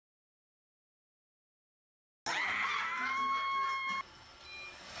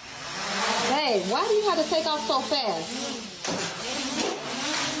Why do you have to take off so fast?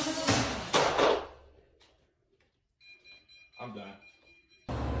 I'm done.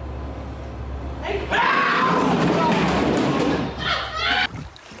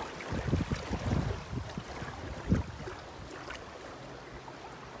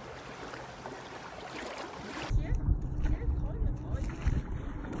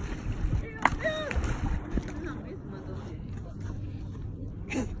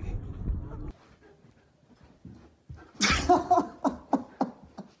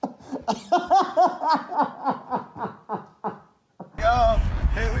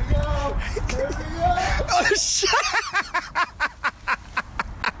 Here we go! Oh shit!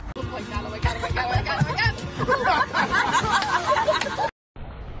 Oh my god, oh my god, oh my god, oh my god, oh my god!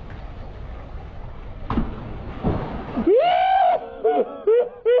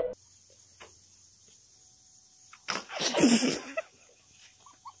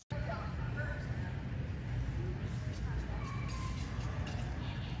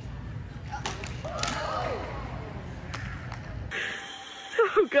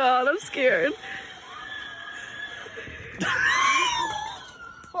 Oh god, I'm scared.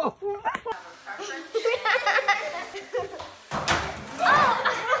 Oh.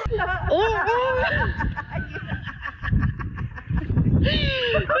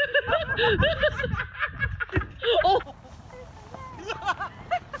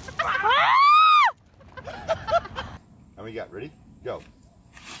 And we got ready? Go.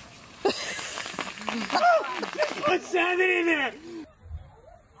 What's happening in there?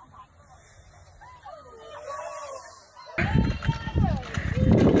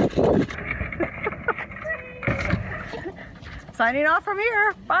 Signing off from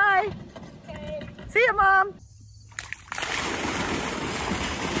here. Bye. See ya, Mom.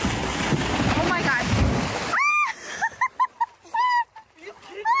 Oh my god.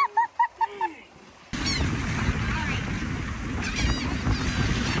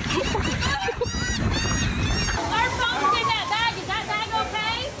 Our phone's in that bag. Is that bag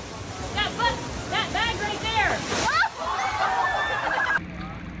okay? That bag right there.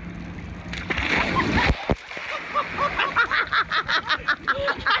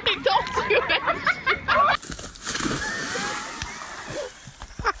 Don't do that.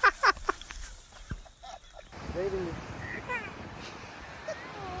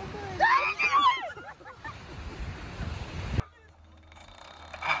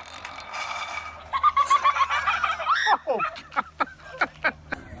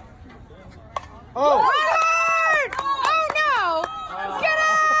 Oh! Oh no! Get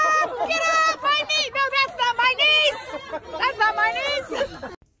up! Get up! My knee! No, that's not my niece! That's not my niece!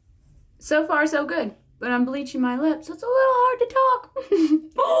 So far, so good. But I'm bleaching my lips, so it's a little hard to talk.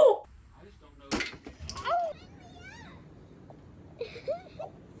 Oh!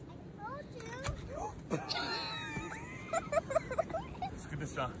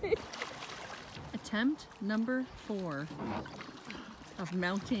 Attempt number 4 of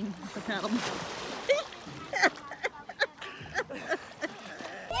mounting the paddle.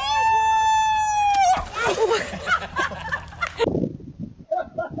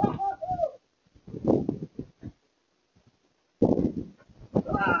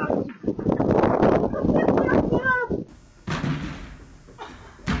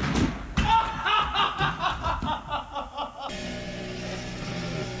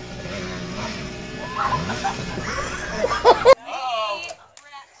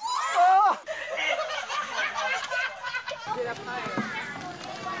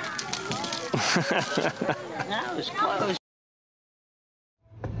 That was close.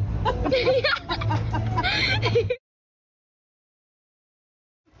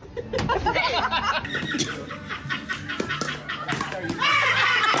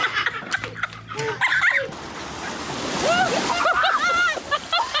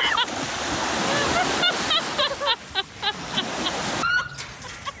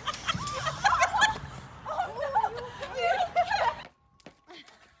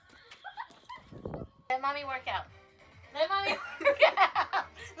 Let mommy work out. Let mommy work out.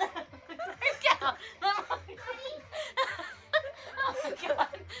 Let mommy work out. Let mommy. Oh my god.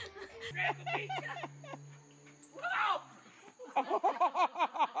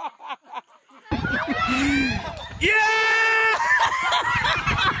 Yeah!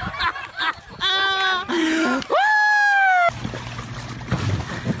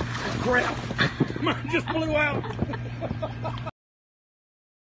 Crap! Mine just blew out.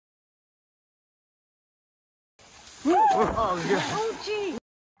 Oh, yeah. Oh, gee.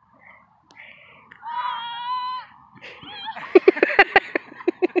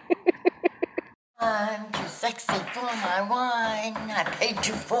 I'm too sexy for my wine. I paid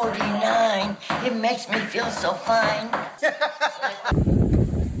 $2.49. It makes me feel so fine.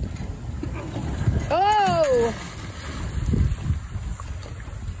 Oh!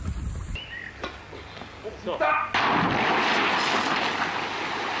 Stop!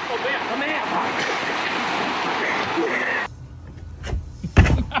 Oh, man, come here!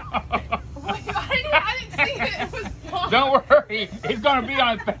 I didn't see it. It was fun. Don't worry, he's gonna be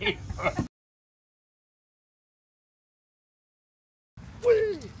on Facebook.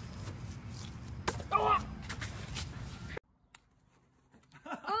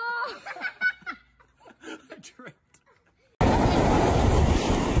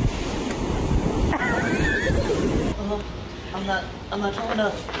 I'm not tall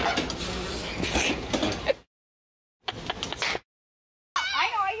enough.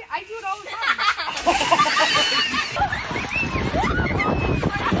 I do it all the time.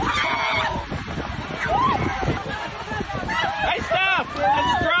 Hey, stop!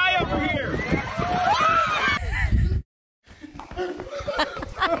 It's dry over here!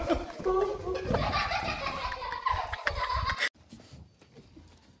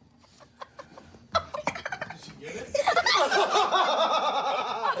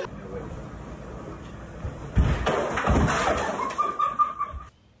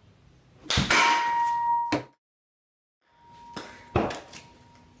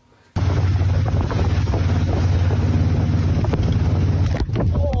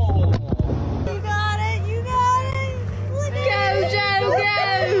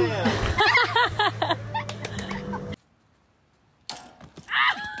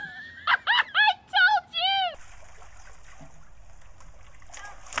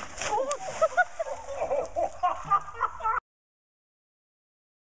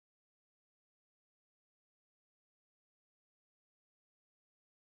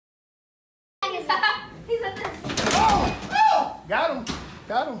 Got him.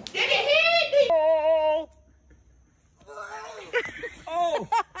 Got him. Did it hit me? Oh! Oh!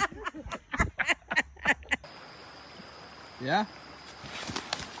 Yeah?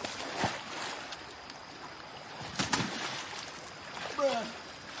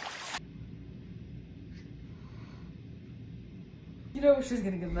 You know she's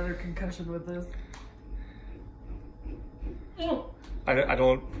gonna get another concussion with this. I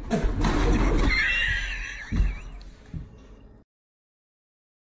don't...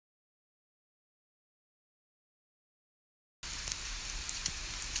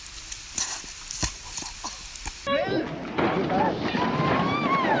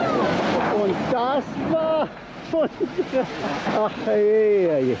 Und das war... Ach,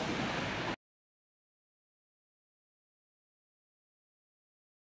 hey.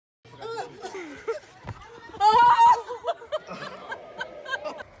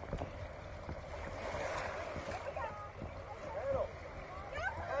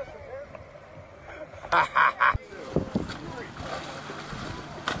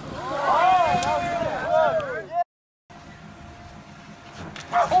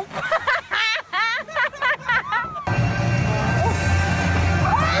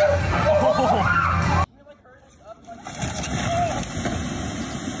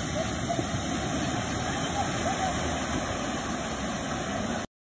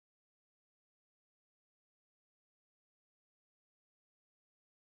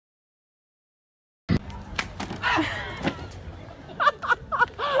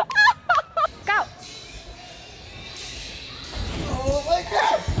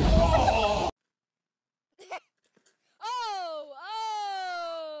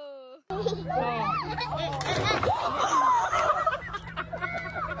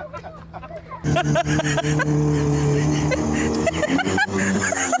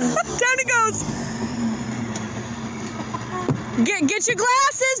 Down it goes. Get your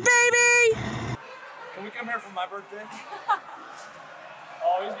glasses, baby. Can we come here for my birthday?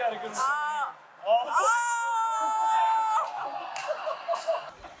 Oh, he's got a good one.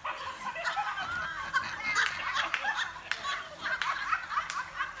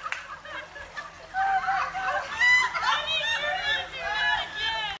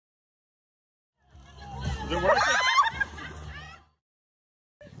 Is it worth it?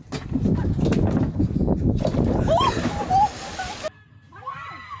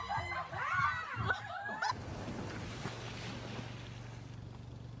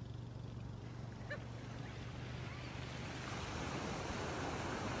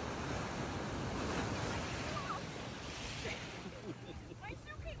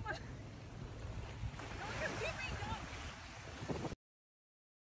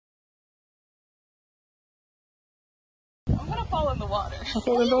 I'm gonna fall in the water.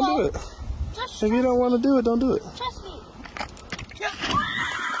 Well, then don't do it. If you don't want to do it, don't do it. Trust me.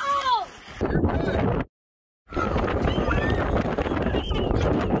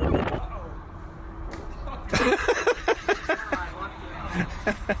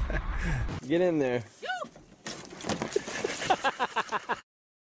 Get in there.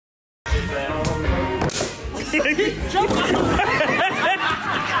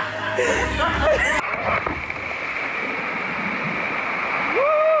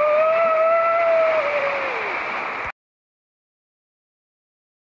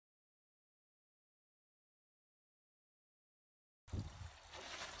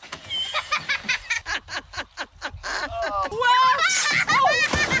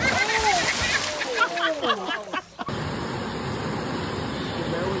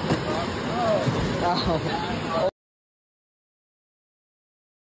 Oh.